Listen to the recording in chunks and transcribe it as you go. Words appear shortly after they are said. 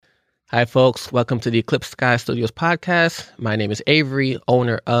Hi, folks. Welcome to the Eclipsed Sky Studios podcast. My name is Avery,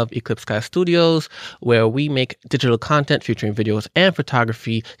 owner of Eclipsed Sky Studios, where we make digital content featuring videos and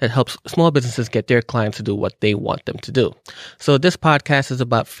photography that helps small businesses get their clients to do what they want them to do. So this podcast is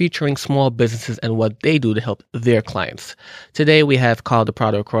about featuring small businesses and what they do to help their clients. Today, we have Carl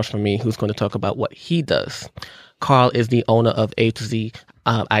DePrado across from me, who's going to talk about what he does. Carl is the owner of A2Z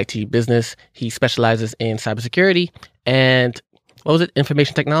IT Business. He specializes in cybersecurity and what was it?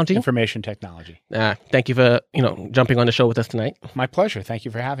 Information technology? Information technology. Thank you for, jumping on the show with us tonight. My pleasure. Thank you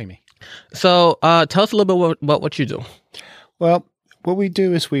for having me. So tell us a little bit about what you do. Well, what we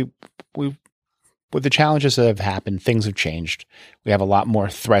do is we with the challenges that have happened, things have changed. We have a lot more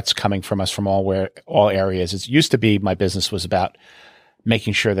threats coming from us from all areas. It used to be my business was about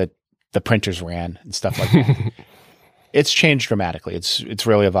making sure that the printers ran and stuff like that. It's changed dramatically. It's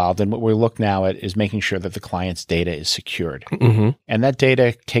really evolved. And what we look now at is making sure that the client's data is secured. Mm-hmm. And that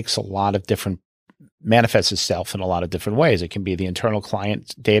data takes a lot of manifests itself in a lot of different ways. It can be the internal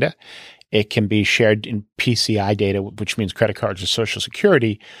client data. It can be shared in PCI data, which means credit cards or social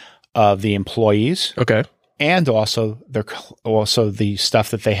security of the employees. Okay. And also the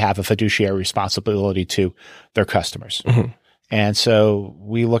stuff that they have a fiduciary responsibility to their customers. Mm-hmm. And so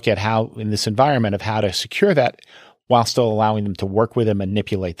we look at how in this environment of how to secure that while still allowing them to work with and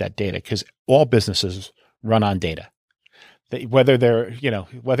manipulate that data, because all businesses run on data. Whether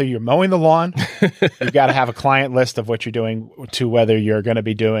you're mowing the lawn, you've got to have a client list of what you're doing, to whether you're going to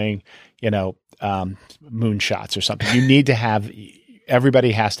be doing, moonshots or something. You need to have,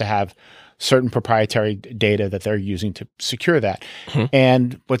 everybody has to have certain proprietary data that they're using to secure that. Mm-hmm.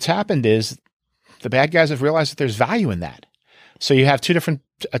 And what's happened is the bad guys have realized that there's value in that. So you have two different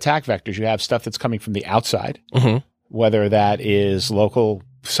attack vectors. You have stuff that's coming from the outside, mm-hmm. whether that is local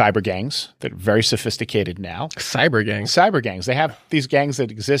cyber gangs that are very sophisticated now. Cyber gangs. They have these gangs that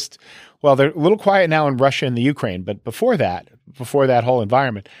exist. Well, they're a little quiet now in Russia and the Ukraine, but before that whole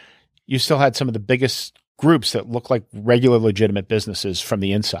environment, you still had some of the biggest groups that look like regular legitimate businesses from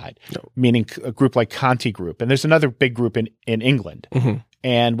the inside, meaning a group like Conti Group. And there's another big group in England. Mm-hmm.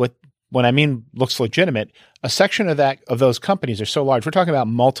 And when I mean looks legitimate, a section of those companies are so large. We're talking about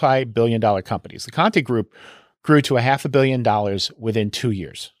multi-billion-dollar companies. The Conti Group grew to $500 million within 2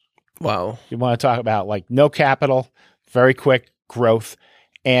 years. Wow. You want to talk about like no capital, very quick growth.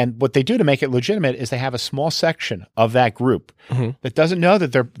 And what they do to make it legitimate is they have a small section of that group mm-hmm. that doesn't know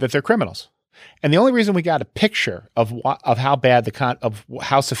that they're criminals. And the only reason we got a picture of how bad of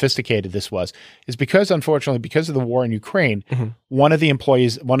how sophisticated this was is because, unfortunately, because of the war in Ukraine, mm-hmm. one of the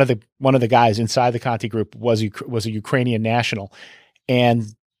employees, one of the guys inside the Conti Group was a Ukrainian national,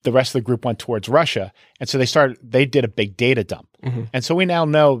 and the rest of the group went towards Russia, and so they did a big data dump, mm-hmm. and so we now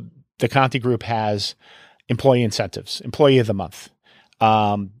know the Conti Group has employee incentives, employee of the month.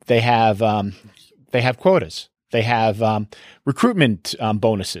 They have quotas. They have recruitment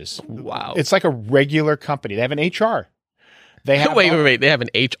bonuses. Wow. It's like a regular company. They have an HR. They have wait. They have an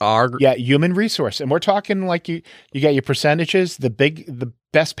HR? Yeah, human resource. And we're talking like you get your percentages. The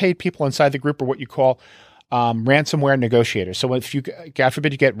best paid people inside the group are what you call ransomware negotiators. So if you, God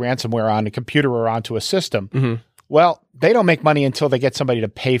forbid, you get ransomware on a computer or onto a system, mm-hmm. well, they don't make money until they get somebody to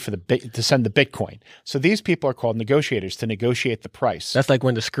pay for to send the Bitcoin. So these people are called negotiators to negotiate the price. That's like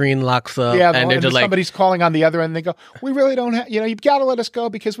when the screen locks up. Yeah, and they're just like, somebody's calling on the other end. And they go, "We really don't have. You've got to let us go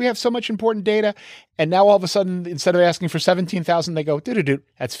because we have so much important data." And now all of a sudden, instead of asking for 17,000, they go, "Do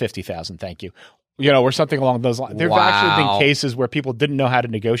that's 50,000. Thank you." Or something along those lines. There have actually been cases where people didn't know how to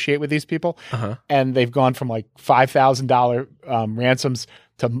negotiate with these people, uh-huh. and they've gone from like $5,000 ransoms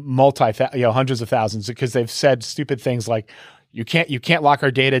to hundreds of thousands because they've said stupid things like, "You can't lock our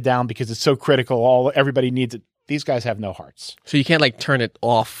data down because it's so critical. Everybody needs it." These guys have no hearts. So you can't like turn it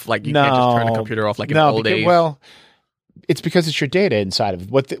off. Like you can't just turn the computer off like in the old days. Well, it's because it's your data inside of it.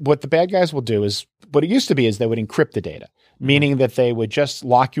 What the bad guys will do is what it used to be is they would encrypt the data, meaning that they would just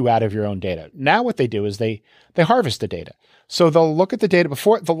lock you out of your own data. Now what they do is they harvest the data. So they'll look at the data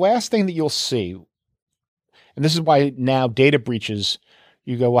before the last thing that you'll see, and this is why now data breaches.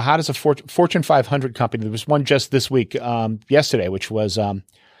 You go, well, how does a Fortune 500 company? There was one just this week, yesterday, which was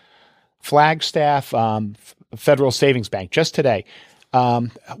Flagstaff Federal Savings Bank. Just today,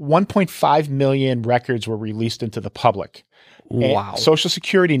 1.5 million records were released into the public. Wow! Social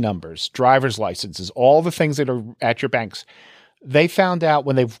security numbers, driver's licenses, all the things that are at your banks. They found out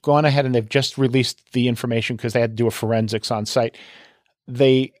when they've gone ahead and they've just released the information because they had to do a forensics on site.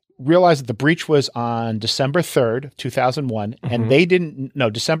 They realized that the breach was on December 3rd, 2001, mm-hmm. and they didn't know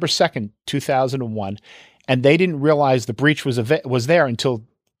December 2nd, 2001, and they didn't realize the breach was there until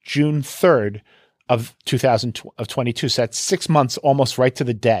June 3rd of 2022. So that's 6 months, almost right to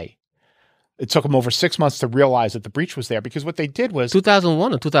the day, It took them over 6 months to realize that the breach was there, because what they did was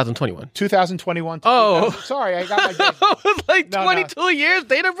 2001 or 2021? 2021. Oh. Sorry, I got my date. It was like 22 years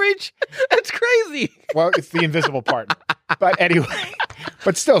data breach? That's crazy. Well, it's the invisible part. But anyway,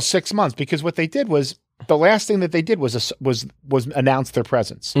 but still 6 months, because what they did was, the last thing that they did was announce their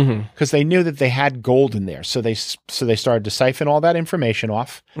presence, because they knew that they had gold in there. So they started to siphon all that information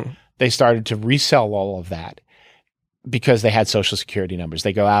off. They started to resell all of that, because they had social security numbers.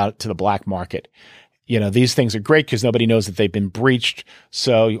 They go out to the black market. These things are great because nobody knows that they've been breached.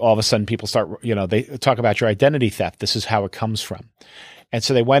 So all of a sudden people start, they talk about your identity theft. This is how it comes from. And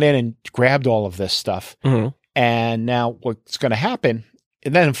so they went in and grabbed all of this stuff. And now what's going to happen,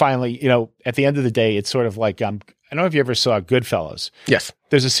 and then finally, at the end of the day, it's sort of like, I don't know if you ever saw Goodfellas. Yes.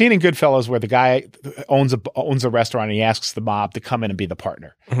 There's a scene in Goodfellas where the guy owns a restaurant, and he asks the mob to come in and be the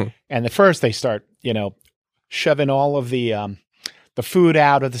partner. And at first they start, shoving all of the food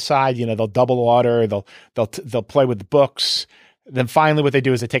out of the side. They'll double order. They'll play with the books. Then finally, what they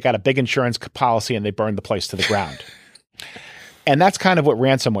do is they take out a big insurance policy and they burn the place to the ground. And that's kind of what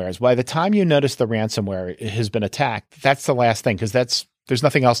ransomware is. By the time you notice the ransomware has been attacked, that's the last thing, because there's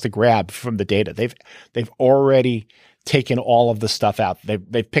nothing else to grab from the data. They've already taken all of the stuff out.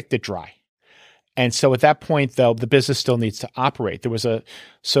 They've picked it dry. And so at that point, though, the business still needs to operate.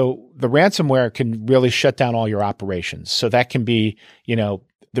 So the ransomware can really shut down all your operations. So that can be,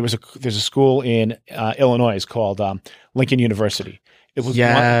 there's a school in Illinois called Lincoln University. It was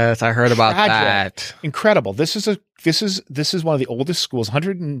I heard about that. Incredible. This is one of the oldest schools,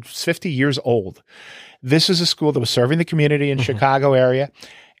 150 years old. This is a school that was serving the community in Chicago area,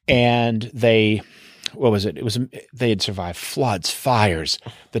 and what was it? They had survived floods, fires,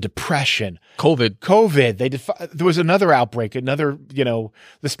 the Depression, COVID. There was another outbreak, the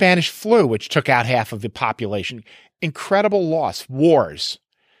Spanish flu, which took out half of the population. Incredible loss, wars.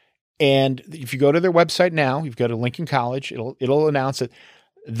 And if you go to their website now, you go to Lincoln College, it'll announce that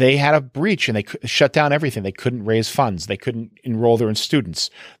they had a breach and they shut down everything. They couldn't raise funds. They couldn't enroll their students.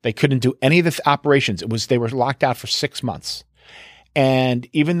 They couldn't do any of the operations. They were locked out for 6 months. And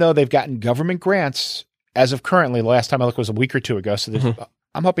even though they've gotten government grants, as of currently, the last time I looked was a week or two ago. So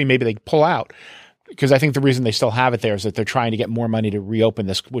I'm hoping maybe they pull out, because I think the reason they still have it there is that they're trying to get more money to reopen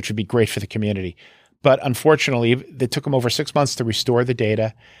this, which would be great for the community. But unfortunately, it took them over 6 months to restore the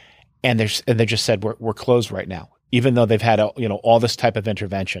data, and they just said we're closed right now, even though they've had all this type of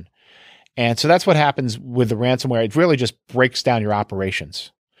intervention. And so that's what happens with the ransomware. It really just breaks down your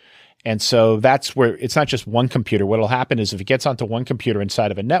operations. And so that's where it's not just one computer. What will happen is if it gets onto one computer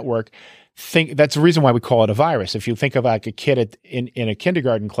inside of a network, that's the reason why we call it a virus. If you think of like a kid in a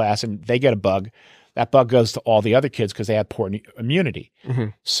kindergarten class and they get a bug, that bug goes to all the other kids because they have poor immunity.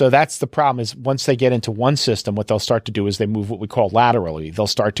 So that's the problem, is once they get into one system, what they'll start to do is they move what we call laterally. They'll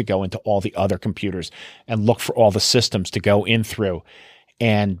start to go into all the other computers and look for all the systems to go in through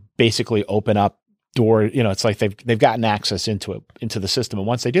and basically open up door. It's like they've gotten access into the system. And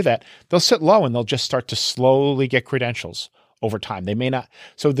once they do that, they'll sit low and they'll just start to slowly get credentials over time. They may not.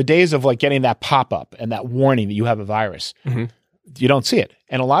 So the days of like getting that pop-up and that warning that you have a virus, you don't see it.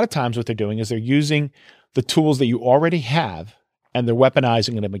 And a lot of times what they're doing is they're using the tools that you already have and they're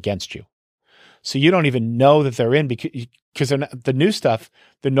weaponizing them against you. So you don't even know that they're in, because the new stuff,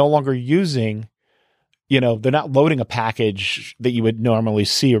 they're no longer using, they're not loading a package that you would normally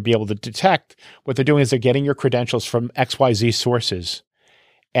see or be able to detect. What they're doing is they're getting your credentials from XYZ sources,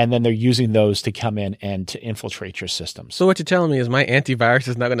 and then they're using those to come in and to infiltrate your systems. So what you're telling me is my antivirus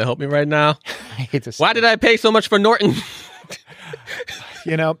is not going to help me right now? I hate to say Why did I pay so much for Norton?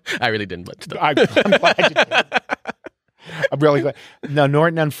 I really didn't, but still. I'm glad you did. I'm really glad. No,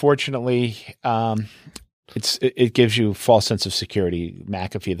 Norton, unfortunately, it gives you a false sense of security.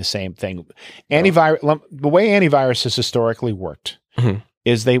 McAfee, the same thing. The way antivirus has historically worked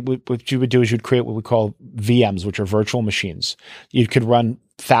is what you would do is you'd create what we call VMs, which are virtual machines. You could run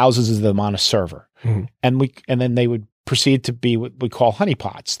thousands of them on a server, and then they would proceed to be what we call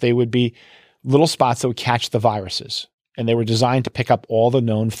honeypots. They would be little spots that would catch the viruses, and they were designed to pick up all the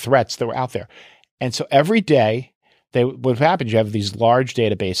known threats that were out there. And so every day, what happens, you have these large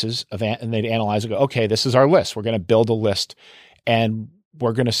databases and they'd analyze and go, okay, this is our list. We're going to build a list, and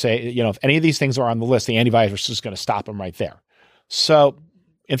we're going to say, if any of these things are on the list, the antivirus is going to stop them right there. So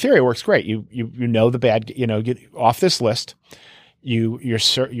in theory, it works great. You know the bad, get off this list. Your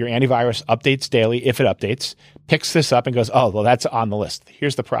antivirus updates daily. If it updates, picks this up and goes, oh, well, that's on the list.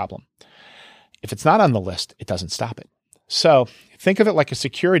 Here's the problem. If it's not on the list, it doesn't stop it. So think of it like a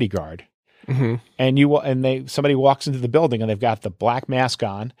security guard and somebody walks into the building and they've got the black mask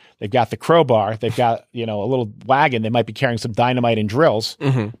on, they've got the crowbar, they've got a little wagon, they might be carrying some dynamite and drills,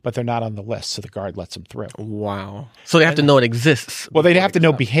 but they're not on the list, so the guard lets them through. Wow! So they have to know it exists. Well, they'd have to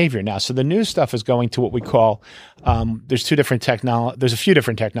know behavior now. So the new stuff is going to what we call there's a few different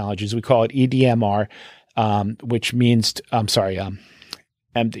technologies. We call it EDMR, which means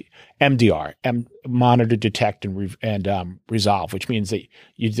MDR, monitor, detect, and resolve, which means that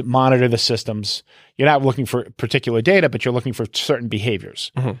you monitor the systems. You're not looking for particular data, but you're looking for certain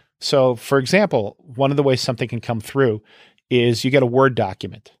behaviors. So, for example, one of the ways something can come through is you get a Word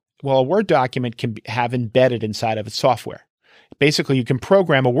document. Well, a Word document can have embedded inside of its software. Basically, you can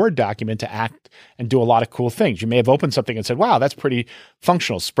program a Word document to act and do a lot of cool things. You may have opened something and said, wow, that's pretty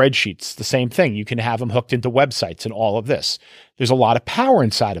functional. Spreadsheets, the same thing. You can have them hooked into websites and all of this. There's a lot of power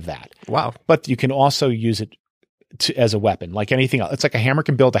inside of that. Wow. But you can also use it as a weapon, like anything else. It's like a hammer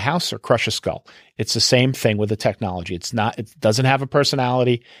can build a house or crush a skull. It's the same thing with the technology. It doesn't have a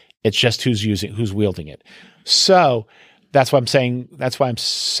personality. It's just who's wielding it. So that's why I'm saying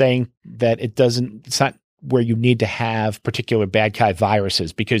that it's not where you need to have particular bad guy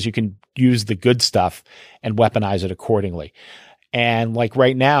viruses, because you can use the good stuff and weaponize it accordingly. And like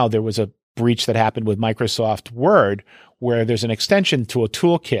right now, there was a breach that happened with Microsoft Word where there's an extension to a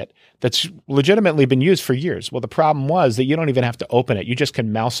toolkit that's legitimately been used for years. Well, the problem was that you don't even have to open it. You just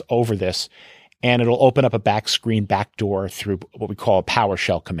can mouse over this and it'll open up a backdoor through what we call a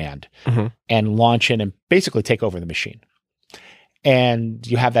PowerShell command and launch in and basically take over the machine. And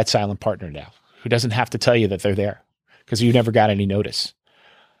you have that silent partner now, who doesn't have to tell you that they're there because you never got any notice.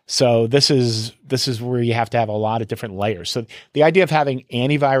 So this is where you have to have a lot of different layers. So the idea of having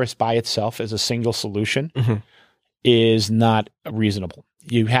antivirus by itself as a single solution is not reasonable.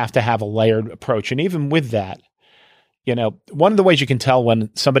 You have to have a layered approach. And even with that, one of the ways you can tell when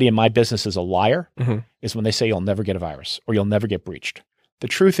somebody in my business is a liar is when they say you'll never get a virus or you'll never get breached. The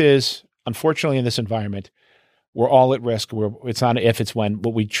truth is, unfortunately, in this environment, we're all at risk. It's not if, it's when.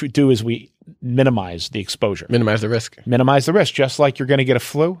 What we do is we minimize the exposure. Minimize the risk. Minimize the risk. Just like you're going to get a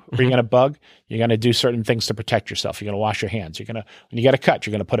flu or you're going to bug, you're going to do certain things to protect yourself. You're going to wash your hands. When you get a cut,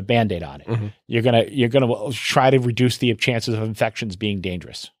 you're going to put a Band-Aid on it. You're going to try to reduce the chances of infections being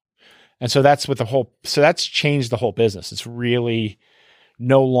dangerous. And so that's that's changed the whole business. It's really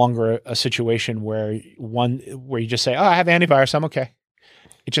no longer a situation where you just say, oh, I have antivirus, I'm okay.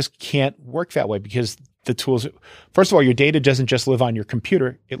 It just can't work that way because the tools, first of all, your data doesn't just live on your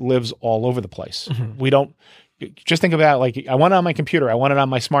computer. It lives all over the place. We don't just think about it like, I want it on my computer. I want it on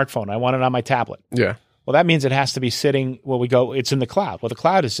my smartphone. I want it on my tablet. Yeah. Well, that means it has to be sitting, it's in the cloud. Well, the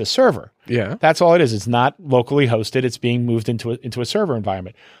cloud is a server. Yeah. That's all it is. It's not locally hosted. It's being moved into a server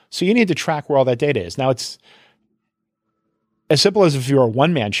environment. So you need to track where all that data is. Now it's as simple as if you're a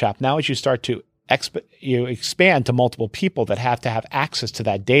one-man shop. Now as you start to expand to multiple people that have to have access to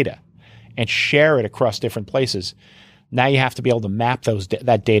that data and share it across different places, now you have to be able to map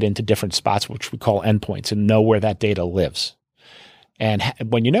that data into different spots, which we call endpoints, and know where that data lives. And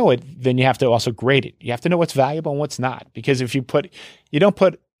when you know it, then you have to also grade it. You have to know what's valuable and what's not. Because if you don't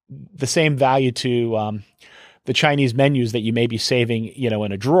put the same value to the Chinese menus that you may be saving,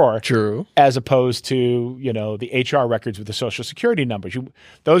 in a drawer, true, as opposed to, the HR records with the social security numbers.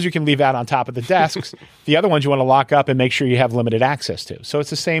 Those you can leave out on top of the desks. The other ones you want to lock up and make sure you have limited access to. So it's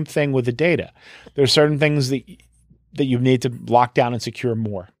the same thing with the data. There are certain things that you need to lock down and secure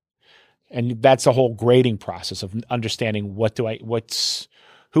more. And that's the whole grading process of understanding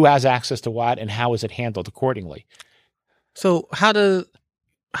who has access to what and how is it handled accordingly. So how do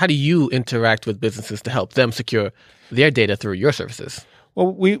you interact with businesses to help them secure their data through your services?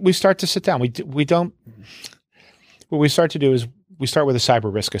 Well, we start to sit down. What we start to do is we start with a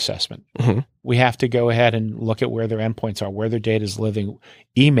cyber risk assessment. We have to go ahead and look at where their endpoints are, where their data is living.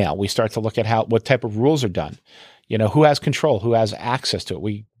 Email. We start to look at what type of rules are done. Who has control, who has access to it.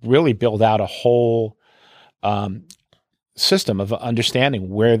 We really build out a whole system of understanding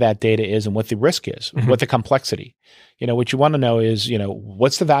where that data is and what the risk is, what the complexity. What you want to know is,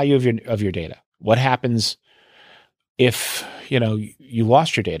 what's the value of your data? What happens if, you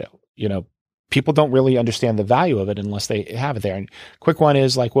lost your data? People don't really understand the value of it unless they have it there. And quick one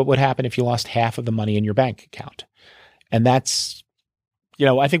is like, what would happen if you lost half of the money in your bank account? And that's,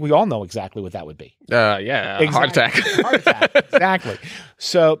 I think we all know exactly what that would be. Yeah. Exactly. Heart attack. Heart attack. Exactly.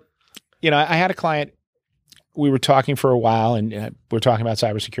 So, I had a client, we were talking for a while and we were talking about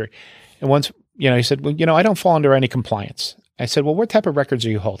cybersecurity. And once, he said, well, I don't fall under any compliance. I said, well, what type of records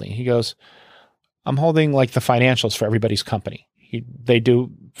are you holding? He goes, I'm holding like the financials for everybody's company. They do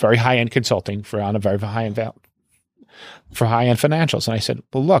very high-end consulting for high-end financials. And I said,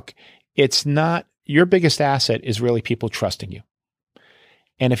 well, look, it's not, your biggest asset is really people trusting you.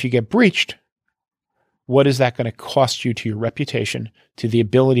 And if you get breached, what is that going to cost you to your reputation, to the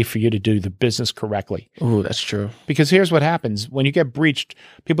ability for you to do the business correctly? Oh, that's true. Because here's what happens. When you get breached,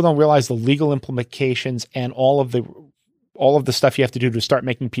 people don't realize the legal implications and all of the stuff you have to do to start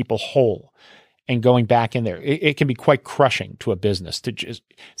making people whole and going back in there. It can be quite crushing to a business.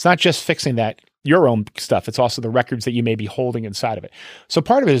 It's not just fixing your own stuff. It's also the records that you may be holding inside of it. So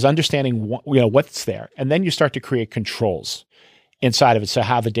part of it is understanding what's there. And then you start to create controls inside of it. So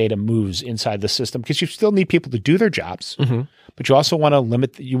how the data moves inside the system, because you still need people to do their jobs, but you also want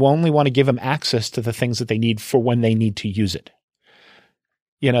to you only want to give them access to the things that they need for when they need to use it.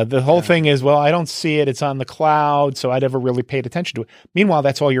 The whole thing is, well, I don't see it. It's on the cloud. So I never really paid attention to it. Meanwhile,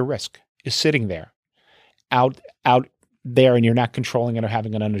 that's all your risk is sitting there out there, and you're not controlling it or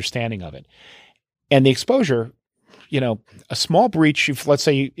having an understanding of it. And the exposure, a small breach, let's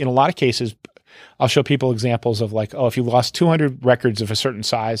say in a lot of cases, I'll show people examples of if you lost 200 records of a certain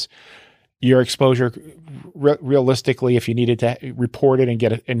size, your exposure realistically, if you needed to report it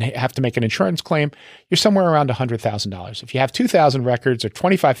and have to make an insurance claim, you're somewhere around $100,000. If you have 2,000 records or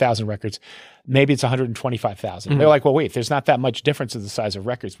 25,000 records, maybe it's 125,000. They're like, well, wait, there's not that much difference in the size of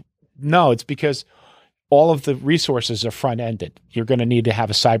records. No, it's because all of the resources are front-ended. You're going to need to have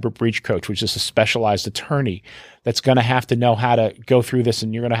a cyber breach coach, which is a specialized attorney that's going to have to know how to go through this,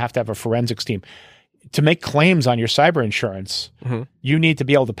 and you're going to have a forensics team. To make claims on your cyber insurance, you need to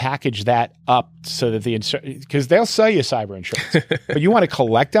be able to package that up so that because they'll sell you cyber insurance, but you want to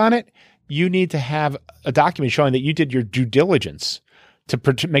collect on it, you need to have a document showing that you did your due diligence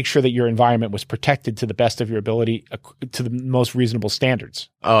to make sure that your environment was protected to the best of your ability, to the most reasonable standards.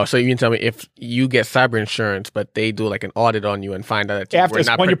 Oh, so you can tell me if you get cyber insurance, but they do like an audit on you and find out that you were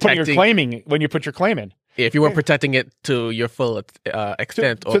not when you put your claim in. If you weren't protecting it to your full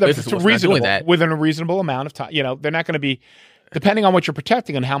extent, or business was not doing that within a reasonable amount of time, they're not going to be, depending on what you're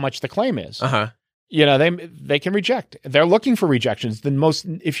protecting and how much the claim is. They can reject. They're looking for rejections.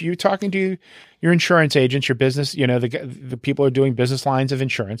 If you're talking to your insurance agents, your business, the people who are doing business lines of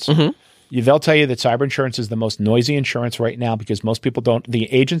insurance, they'll tell you that cyber insurance is the most noisy insurance right now because most people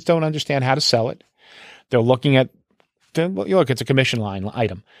the agents don't understand how to sell it. They're looking at, it's a commission line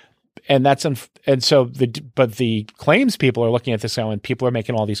item. And but the claims people are looking at this now, and people are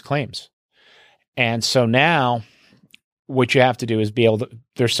making all these claims. And so now what you have to do is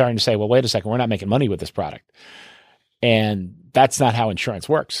they're starting to say, well, wait a second, we're not making money with this product. And that's not how insurance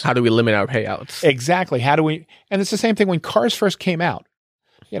works. How do we limit our payouts? Exactly. And it's the same thing when cars first came out.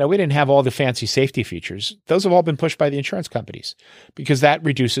 We didn't have all the fancy safety features. Those have all been pushed by the insurance companies because that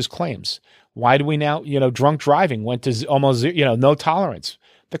reduces claims. Why do we now, drunk driving went to almost, no tolerance.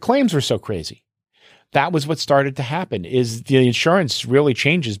 The claims were so crazy. That was what started to happen is the insurance really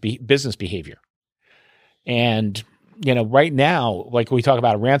changes business behavior. And, right now, like we talk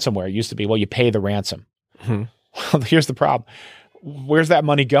about ransomware, it used to be, well, you pay the ransom. Well, here's the problem. Where's that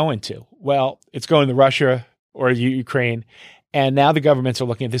money going to? Well, it's going to Russia or Ukraine. And now the governments are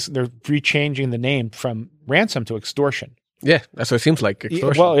looking at this. They're rechanging the name from ransom to extortion. Yeah, that's what it seems like,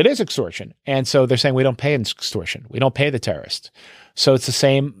 extortion. Well, it is extortion. And so they're saying we don't pay extortion. We don't pay the terrorists. So it's the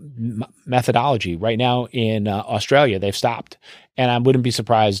same methodology. Right now in Australia, they've stopped. And I wouldn't be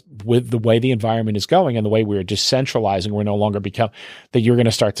surprised with the way the environment is going and the way we're decentralizing, we're no longer that you're going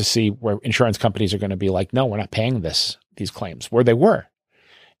to start to see where insurance companies are going to be like, no, we're not paying these claims, where they were.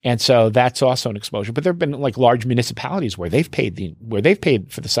 And so that's also an exposure. But there have been like large municipalities where they've paid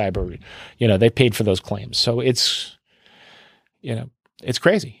for the cyber, they've paid for those claims. So it's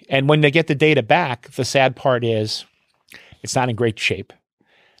crazy. And when they get the data back, the sad part is it's not in great shape.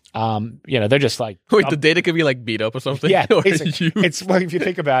 They're just like, wait, the data could be like beat up or something. Yeah, it's like, if you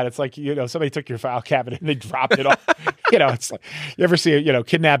think about it, it's like, somebody took your file cabinet and they dropped it off. It's like, you ever see the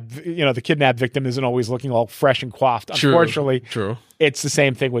kidnapped victim isn't always looking all fresh and coiffed. Unfortunately, true. It's the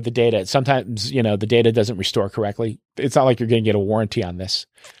same thing with the data. Sometimes, the data doesn't restore correctly. It's not like you're going to get a warranty on this.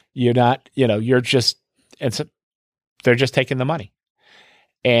 You're not, they're just taking the money.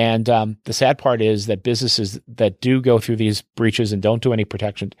 And the sad part is that businesses that do go through these breaches and don't do any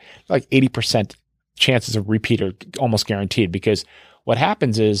protection, like 80% chances of repeat are almost guaranteed, because what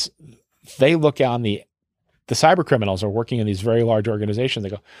happens is they look on the cyber criminals are working in these very large organizations. They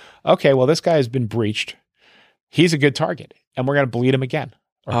go, okay, well, this guy has been breached. He's a good target, and we're going to bleed him again.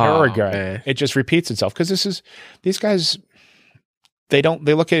 Or her again. Man. It just repeats itself because these guys, they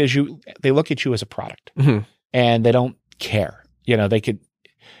look at you as a product, and they don't care. They could.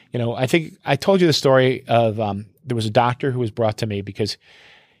 I think I told you the story of there was a doctor who was brought to me because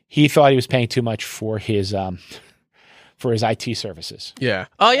he thought he was paying too much for his for his IT services. Yeah.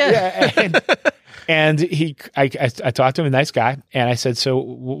 Oh yeah. Yeah. And I talked to him, a nice guy, and I said, "So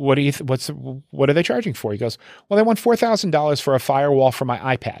what do you? What are they charging for?" He goes, "Well, they want $4,000 for a firewall for my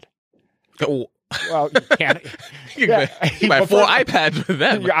iPad." Oh. Well, you can't. You buy 4 iPads with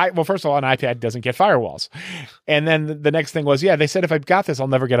them. Well, first of all, an iPad doesn't get firewalls, and then the next thing was, they said if I've got this, I'll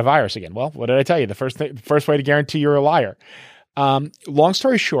never get a virus again. Well, what did I tell you? The first way to guarantee you're a liar. Long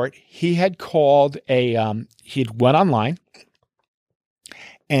story short, he had called he'd went online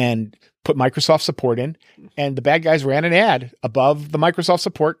and put Microsoft support in, and the bad guys ran an ad above the Microsoft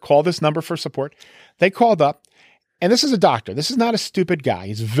support, call this number for support. They called up, and this is a doctor. This is not a stupid guy.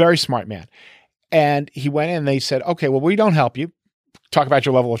 He's a very smart man. And he went in and they said, okay, well, we don't help you. Talk about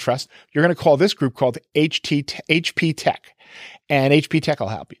your level of trust. You're going to call this group called HP Tech, and HP Tech will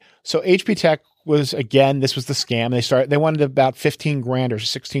help you. So HP Tech was, again, this was the scam. They wanted about 15 grand or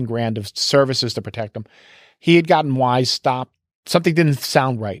 16 grand of services to protect them. He had gotten wise, stopped. Something didn't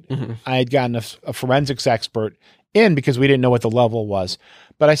sound right. Mm-hmm. I had gotten a forensics expert in because we didn't know what the level was.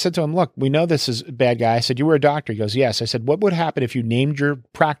 But I said to him, look, we know this is a bad guy. I said, you were a doctor. He goes, yes. I said, what would happen if you named your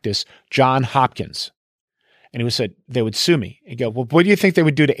practice John Hopkins? And he said, they would sue me. He goes, well, what do you think they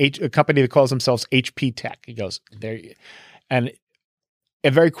would do to a company that calls themselves HP Tech? He goes, there. And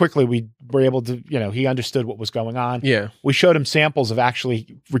very quickly we were able to, he understood what was going on. Yeah. We showed him samples of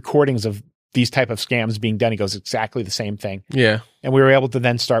actually recordings of these type of scams being done. He goes, exactly the same thing. Yeah. And we were able to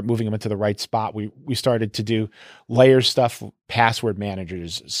then start moving them into the right spot. We started to do layer stuff, password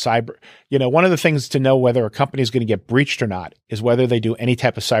managers, cyber. One of the things to know whether a company is going to get breached or not is whether they do any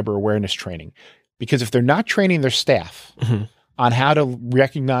type of cyber awareness training. Because if they're not training their staff mm-hmm. on how to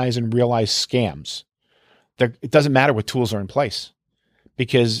recognize and realize scams, it doesn't matter what tools are in place.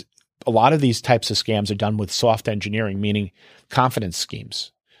 Because a lot of these types of scams are done with soft engineering, meaning confidence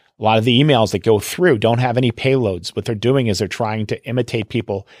schemes. A lot of the emails that go through don't have any payloads. What they're doing is they're trying to imitate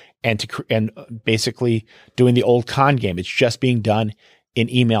people and basically doing the old con game. It's just being done in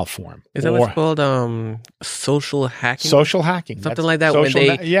email form. Is that what's called social hacking? Social hacking. Something like that.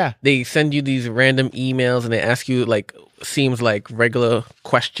 When they send you these random emails and they ask you seems like regular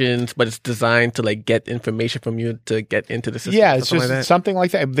questions, but it's designed to get information from you to get into the system. Yeah, it's just something like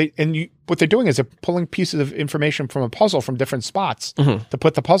that. What they're doing is they're pulling pieces of information from a puzzle from different spots mm-hmm. to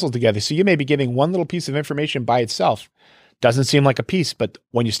put the puzzle together. So you may be giving one little piece of information by itself. Doesn't seem like a piece, but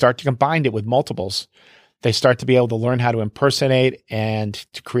when you start to combine it with multiples, they start to be able to learn how to impersonate and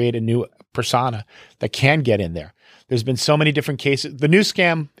to create a new persona that can get in there. There's been so many different cases. The new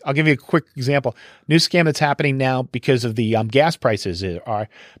scam, I'll give you a quick example. New scam that's happening now because of the gas prices are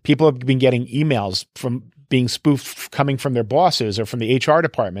people have been getting emails from being spoofed coming from their bosses or from the HR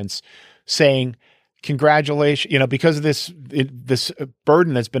departments saying, congratulations, because of this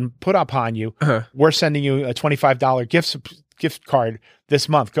burden that's been put upon you, uh-huh. we're sending you a $25 gift card this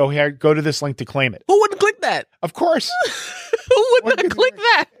month. Go here, go to this link to claim it. Who wouldn't click that? Of course. Who would not click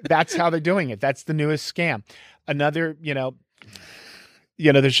that? That's how they're doing it. That's the newest scam. Another,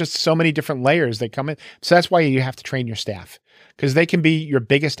 there's just so many different layers that come in. So that's why you have to train your staff because they can be your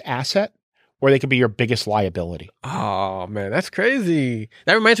biggest asset or they can be your biggest liability. Oh man, that's crazy.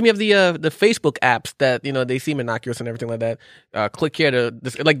 That reminds me of the Facebook apps that, they seem innocuous and everything like that. Click here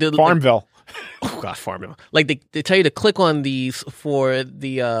to Farmville. Oh gosh, Farmville. They tell you to click on these for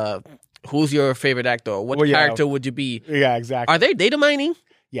the who's your favorite actor? What character would you be? Yeah, exactly. Are they data mining?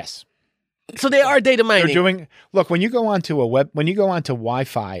 Yes. So they are data mining. Look, when you go onto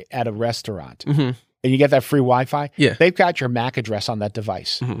Wi-Fi at a restaurant mm-hmm. and you get that free Wi-Fi, they've got your MAC address on that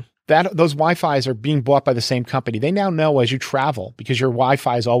device. Mm-hmm. Those Wi-Fis are being bought by the same company. They now know as you travel, because your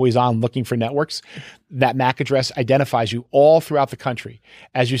Wi-Fi is always on looking for networks, that MAC address identifies you all throughout the country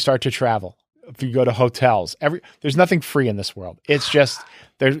as you start to travel. If you go to hotels, there's nothing free in this world. It's just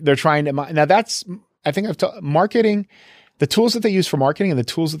they're trying to. Now that's marketing. The tools that they use for marketing and the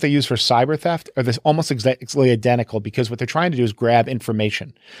tools that they use for cyber theft are almost exactly identical because what they're trying to do is grab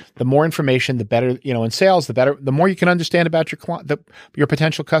information. The more information, the better. In sales, the better. The more you can understand about your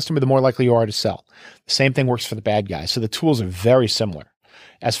potential customer, the more likely you are to sell. The same thing works for the bad guys. So the tools are very similar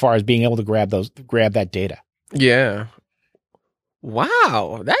as far as being able to grab that data. Yeah.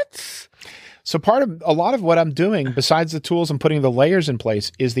 Wow, that's. So a lot of what I'm doing, besides the tools and putting the layers in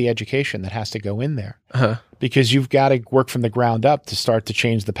place, is the education that has to go in there. Uh-huh. Because you've got to work from the ground up to start to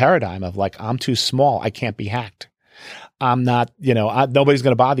change the paradigm of I'm too small, I can't be hacked. I'm not, nobody's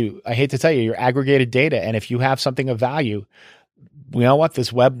going to bother you. I hate to tell you, you're aggregated data. And if you have something of value, you know what,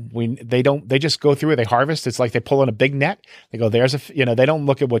 this web, they just go through it. They harvest. It's like they pull in a big net. They go, they don't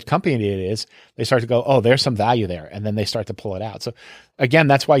look at what company it is. They start to go, oh, there's some value there. And then they start to pull it out. So again,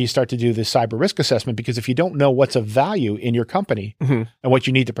 that's why you start to do this cyber risk assessment, because if you don't know what's of value in your company and what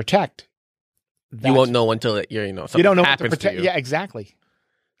you need to protect, you won't know until something you don't know happens what to protect. to you. Yeah, exactly.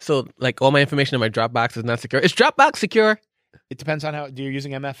 So like all my information in my Dropbox is not secure. Is Dropbox secure? It depends on do you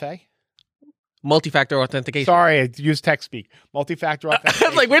using MFA? Multi-factor authentication. Sorry, I used tech speak. Multi-factor authentication. I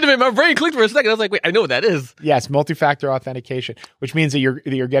was like, wait a minute, my brain clicked for a second. I was like, wait, I know what that is. Yes, multi-factor authentication, which means that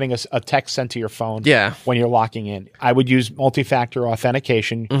you're getting a text sent to your phone when you're locking in. I would use multi-factor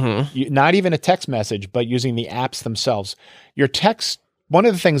authentication, not even a text message, but using the apps themselves. Your text, one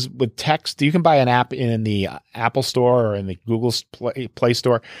of the things with text, you can buy an app in the Apple Store or in the Google Play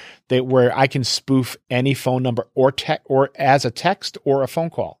Store where I can spoof any phone number or as a text or a phone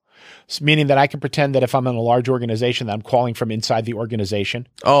call. Meaning that I can pretend that if I'm in a large organization that I'm calling from inside the organization.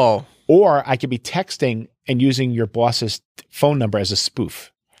 Oh. Or I could be texting and using your boss's phone number as a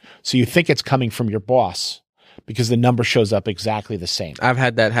spoof. So you think it's coming from your boss because the number shows up exactly the same. I've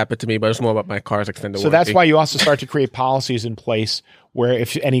had that happen to me, but it's more about my car's extended warranty. So that's why you also start to create policies in place where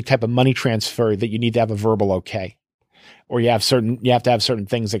if any type of money transfer that you need to have a verbal okay. Or you have to have certain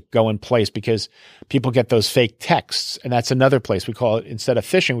things that go in place because people get those fake texts. And that's another place we call it, instead of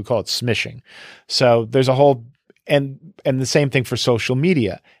phishing, we call it smishing. So there's a whole, and the same thing for social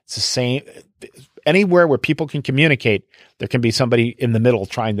media. It's the same, anywhere where people can communicate, there can be somebody in the middle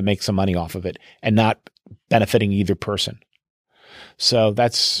trying to make some money off of it and not benefiting either person. So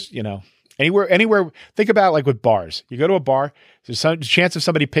that's, anywhere, think about like with bars. You go to a bar, there's some chance of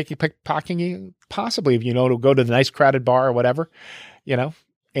somebody pickpocketing you, possibly if to go to the nice crowded bar or whatever,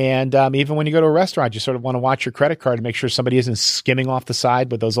 And even when you go to a restaurant, you sort of want to watch your credit card to make sure somebody isn't skimming off the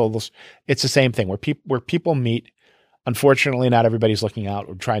side with those. It's the same thing where people meet. Unfortunately, not everybody's looking out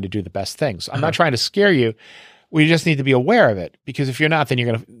or trying to do the best things. I'm not trying to scare you. We just need to be aware of it, because if you're not, then you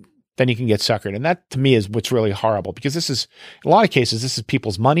can get suckered. And that to me is what's really horrible, because this is, in a lot of cases, this is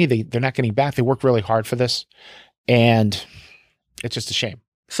people's money. They're not getting back. They work really hard for this. And it's just a shame.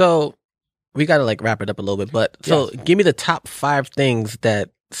 So we got to wrap it up a little bit, but give me the top 5 things that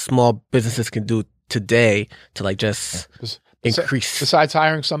small businesses can do today to just increase. Besides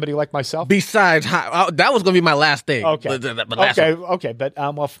hiring somebody like myself? That was going to be my last thing. Okay. Okay. But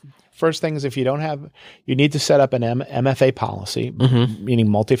first thing is, if you don't have, you need to set up an MFA policy,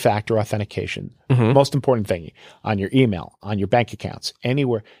 meaning multi-factor authentication. Most important thing on your email, on your bank accounts,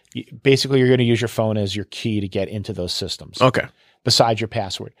 anywhere. Basically, you're going to use your phone as your key to get into those systems. Okay. Besides your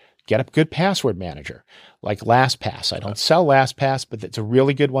password. Get a good password manager like LastPass. I don't sell LastPass, but it's a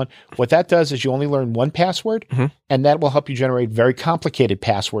really good one. What that does is you only learn one password, and that will help you generate very complicated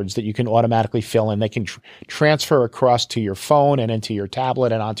passwords that you can automatically fill in. They can transfer across to your phone and into your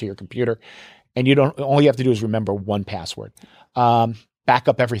tablet and onto your computer. And all you have to do is remember one password. Back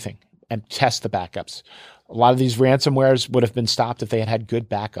up everything and test the backups. A lot of these ransomwares would have been stopped if they had good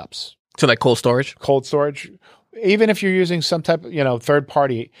backups. So like cold storage? Cold storage. Even if you're using some type of, third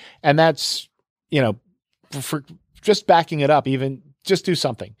party, and that's, for just backing it up, even just do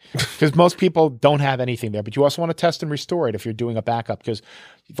something, because most people don't have anything there, but you also want to test and restore it if you're doing a backup, because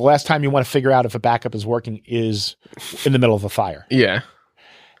the last time you want to figure out if a backup is working is in the middle of a fire. Yeah.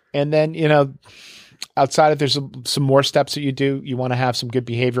 And then, outside of there's some more steps that you do. You want to have some good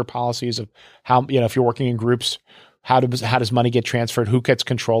behavior policies of how, if you're working in groups, how does money get transferred? Who gets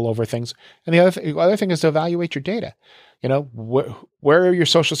control over things? And the other thing is to evaluate your data. Where are your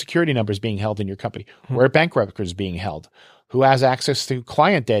social security numbers being held in your company? Where are bank records being held? Who has access to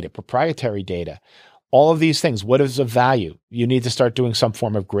client data, proprietary data? All of these things. What is of value? You need to start doing some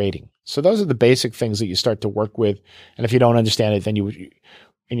form of grading. So those are the basic things that you start to work with. And if you don't understand it, then you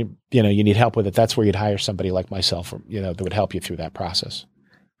need help with it. That's where you'd hire somebody like myself, that would help you through that process.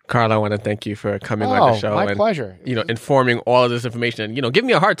 Carl, I want to thank you for coming on the show. My pleasure. Informing all of this information and, give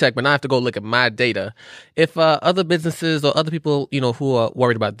me a heart attack, but now I have to go look at my data. If other businesses or other people, who are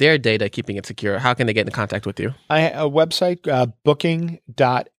worried about their data, keeping it secure, how can they get in contact with you? I have a website,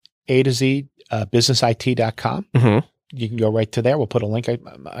 booking.A2ZBusinessit.com. You can go right to there. We'll put a link.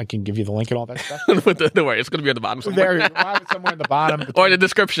 I can give you the link and all that stuff. Don't worry. It's going to be on the bottom somewhere. There, we'll have it somewhere in the bottom. Or in the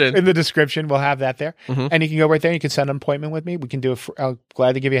description. In the description, we'll have that there. And you can go right there. You can set an appointment with me. We can do I'm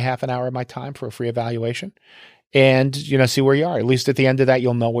glad to give you half an hour of my time for a free evaluation. And, see where you are. At least at the end of that,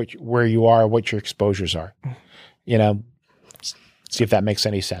 you'll know where you are, what your exposures are. See if that makes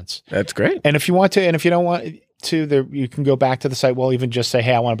any sense. That's great. And if you want to, and if you don't want to, you can go back to the site. We'll even just say,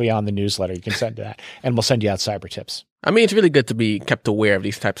 hey, I want to be on the newsletter. You can send that. And we'll send you out cyber tips. I mean, it's really good to be kept aware of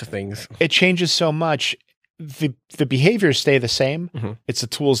these types of things. It changes so much the behaviors stay the same. It's the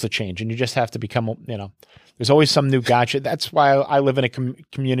tools that change, and you just have to become, there's always some new gotcha. That's why I live in a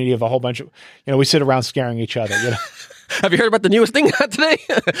community of a whole bunch of, we sit around scaring each other. Have you heard about the newest thing today?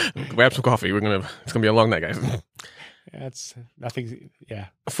 Grab some coffee. It's gonna be a long night, guys. It's nothing. Yeah,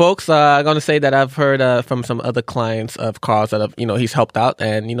 folks. I'm gonna say that I've heard from some other clients of Carl's that have, he's helped out,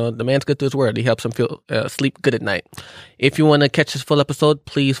 and the man's good to his word. He helps him sleep good at night. If you want to catch this full episode,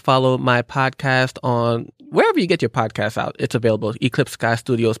 please follow my podcast on wherever you get your podcasts out. It's available. Eclipsed Sky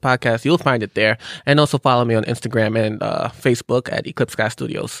Studios podcast. You'll find it there, and also follow me on Instagram and Facebook at Eclipsed Sky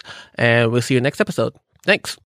Studios. And we'll see you next episode. Thanks.